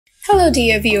Hello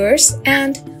dear viewers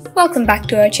and welcome back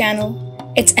to our channel.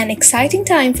 It's an exciting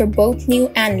time for both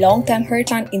new and long-time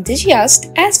Heartland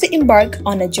enthusiasts as we embark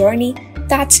on a journey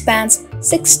that spans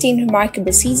 16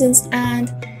 remarkable seasons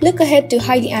and look ahead to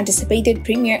highly anticipated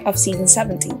premiere of season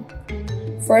 17.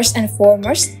 First and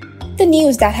foremost, the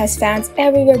news that has fans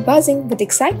everywhere buzzing with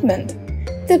excitement.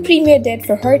 The premiere date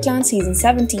for Heartland season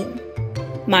 17.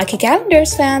 Mark your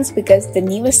calendars, fans, because the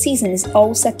newest season is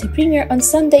all set to premiere on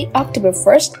Sunday, October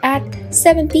 1st at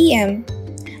 7 p.m.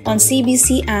 on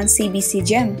CBC and CBC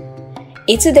Gem.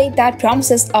 It's a date that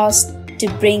promises us to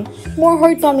bring more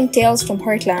heartwarming tales from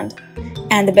Heartland.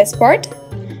 And the best part?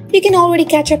 You can already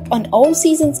catch up on all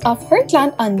seasons of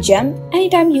Heartland on Gem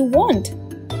anytime you want.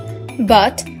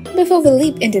 But before we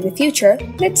leap into the future,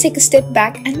 let's take a step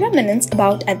back and reminisce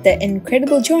about the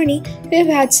incredible journey we've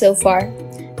had so far.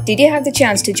 Did you have the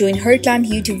chance to join Heartland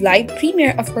YouTube live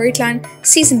premiere of Heartland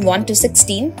Season 1 to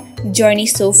 16, the journey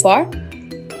so far?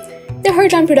 The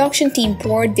Heartland production team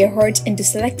poured their hearts into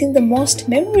selecting the most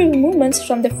memorable moments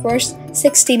from the first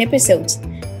 16 episodes.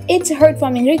 It's a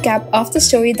heartwarming recap of the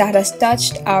story that has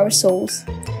touched our souls.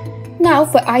 Now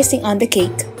for icing on the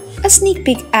cake, a sneak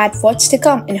peek at what's to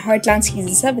come in Heartland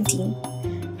Season 17.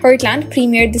 Heartland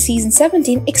premiered the Season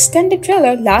 17 extended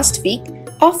trailer last week,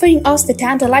 offering us the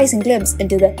tantalizing glimpse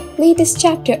into the latest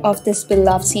chapter of this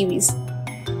beloved series.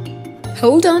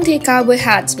 Hold on to your cowboy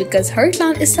hats because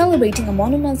Heartland is celebrating a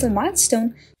monumental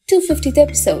milestone, 250th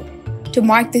episode. To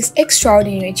mark this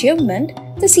extraordinary achievement,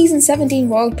 the Season 17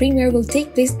 world premiere will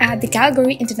take place at the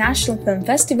Calgary International Film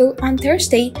Festival on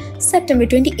Thursday, September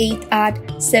 28th at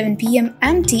 7 p.m.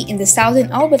 MT in the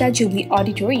Southern Alberta Jubilee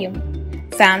Auditorium.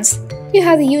 Fans, you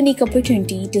have the unique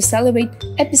opportunity to celebrate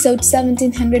episode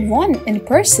 1701 in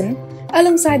person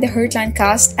alongside the Heartland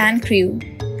cast and crew.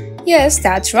 Yes,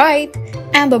 that's right.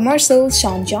 Amber Marcel,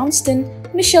 Sean Johnston,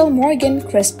 Michelle Morgan,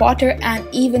 Chris Potter, and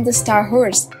even the star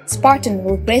horse, Spartan,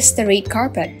 will grace the red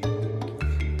carpet.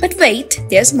 But wait,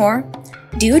 there's more.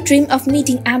 Do you dream of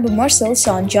meeting Amber Marcel,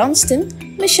 Sean Johnston,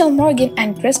 Michelle Morgan,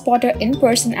 and Chris Potter in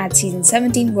person at Season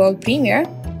 17 world premiere?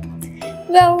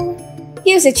 Well,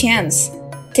 here's a chance.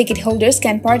 Ticket holders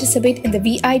can participate in the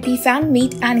VIP fan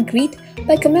meet and greet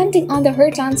by commenting on the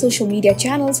Heartland social media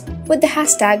channels with the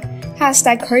hashtag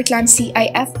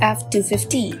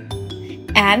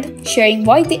HeartlandCIFF250 and sharing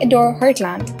why they adore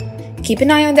Heartland. Keep an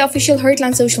eye on the official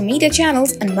Heartland social media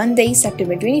channels on Monday,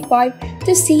 September 25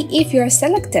 to see if you are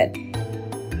selected.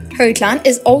 Heartland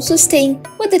is also staying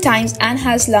with the times and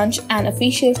has launched an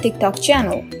official TikTok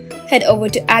channel. Head over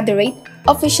to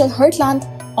 @officialheartland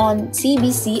on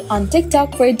CBC on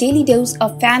TikTok for a daily dose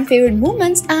of fan favorite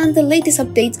moments and the latest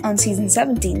updates on Season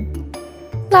 17.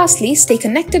 Lastly, stay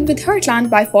connected with Heartland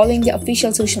by following the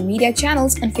official social media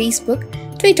channels on Facebook,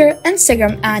 Twitter,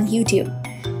 Instagram, and YouTube.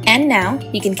 And now,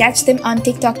 you can catch them on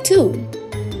TikTok too.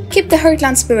 Keep the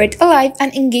Heartland spirit alive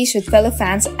and engage with fellow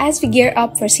fans as we gear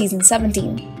up for Season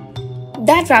 17.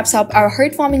 That wraps up our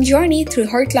heartwarming journey through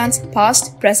Heartland's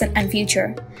past, present, and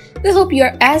future. We hope you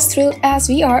are as thrilled as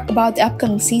we are about the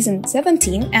upcoming Season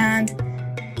 17 and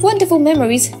wonderful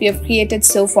memories we have created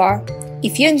so far.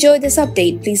 If you enjoyed this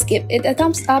update, please give it a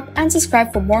thumbs up and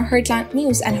subscribe for more Heartland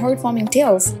news and heartwarming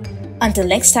tales. Until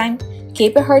next time,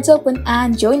 keep your hearts open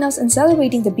and join us in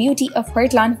celebrating the beauty of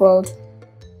Heartland world.